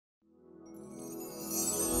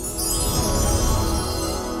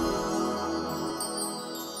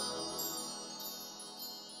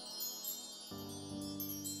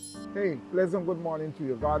Hey, pleasant good morning to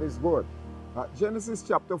you. God is good. Genesis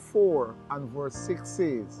chapter 4 and verse 6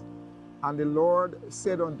 says, And the Lord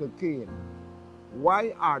said unto Cain,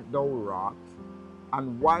 Why art thou wroth,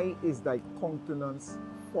 and why is thy countenance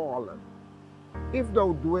fallen? If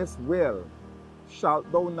thou doest well, shalt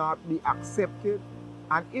thou not be accepted?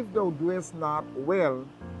 And if thou doest not well,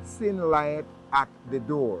 sin lieth at the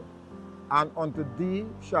door. And unto thee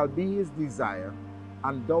shall be his desire,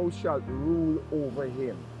 and thou shalt rule over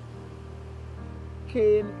him.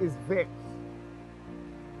 Cain is vexed.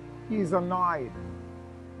 He is annoyed.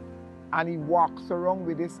 And he walks around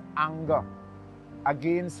with this anger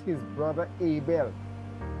against his brother Abel.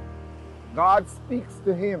 God speaks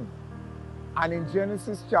to him. And in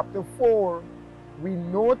Genesis chapter 4, we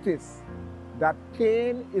notice that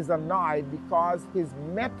Cain is annoyed because his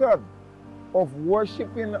method of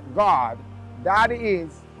worshiping God, that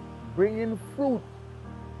is, bringing fruit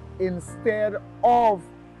instead of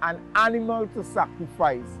an animal to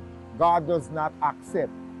sacrifice, God does not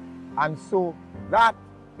accept. And so that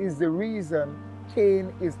is the reason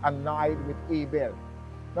Cain is annoyed with Abel.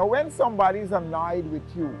 Now when somebody is annoyed with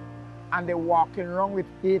you and they're walking around with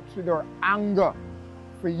hatred or anger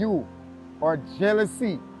for you or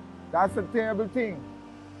jealousy, that's a terrible thing.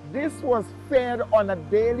 This was fed on a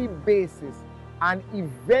daily basis, and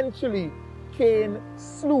eventually Cain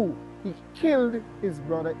he killed his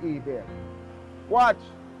brother Abel. Watch.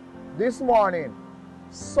 This morning,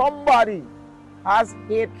 somebody has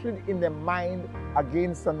hatred in their mind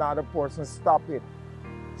against another person. Stop it.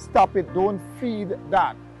 Stop it. Don't feed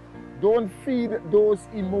that. Don't feed those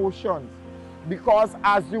emotions. Because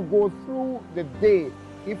as you go through the day,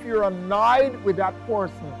 if you're annoyed with that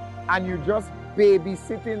person and you're just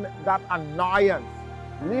babysitting that annoyance,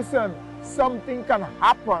 listen, something can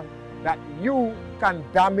happen that you can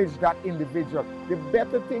damage that individual. The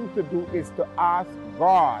better thing to do is to ask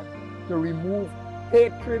God to remove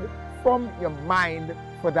hatred from your mind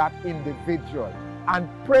for that individual and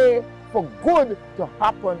pray for good to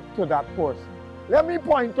happen to that person. Let me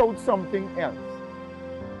point out something else.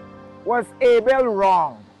 Was Abel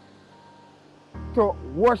wrong to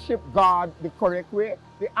worship God the correct way?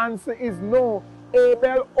 The answer is no.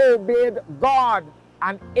 Abel obeyed God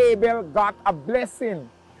and Abel got a blessing.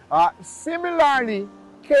 Similarly,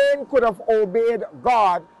 Cain could have obeyed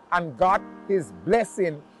God and got his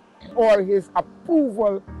blessing or his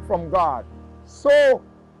approval from God. So,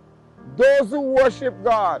 those who worship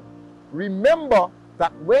God, remember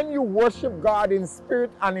that when you worship God in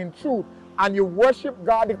spirit and in truth, and you worship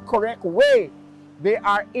God the correct way, there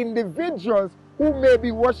are individuals who may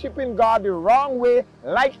be worshiping God the wrong way,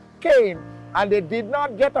 like Cain, and they did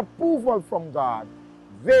not get approval from God.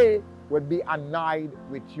 They would be annoyed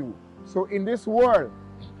with you. So in this world,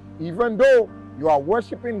 even though you are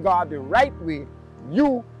worshiping God the right way,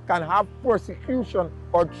 you can have persecution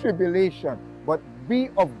or tribulation, but be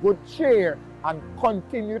of good cheer and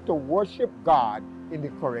continue to worship God in the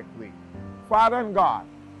correct way. Father and God,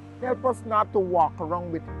 help us not to walk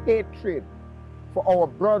around with hatred for our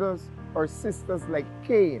brothers or sisters like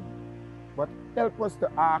Cain, but help us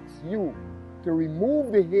to ask you to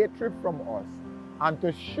remove the hatred from us and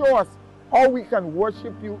to show us how we can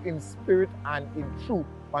worship you in spirit and in truth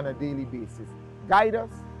on a daily basis. Guide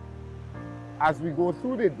us as we go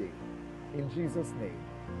through the day. In Jesus' name,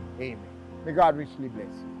 amen. May God richly bless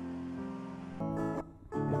you.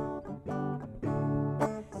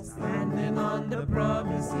 Standing on the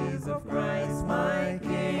promises of Christ my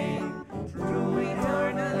King, through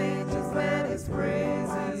eternal ages let his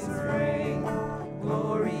praises ring.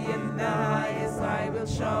 Glory in the highest I will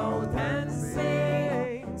shout and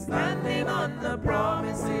sing, standing on the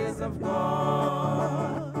promises of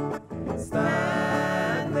God.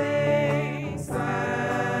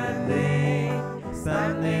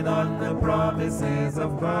 Standing on the promises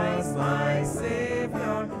of Christ my Savior.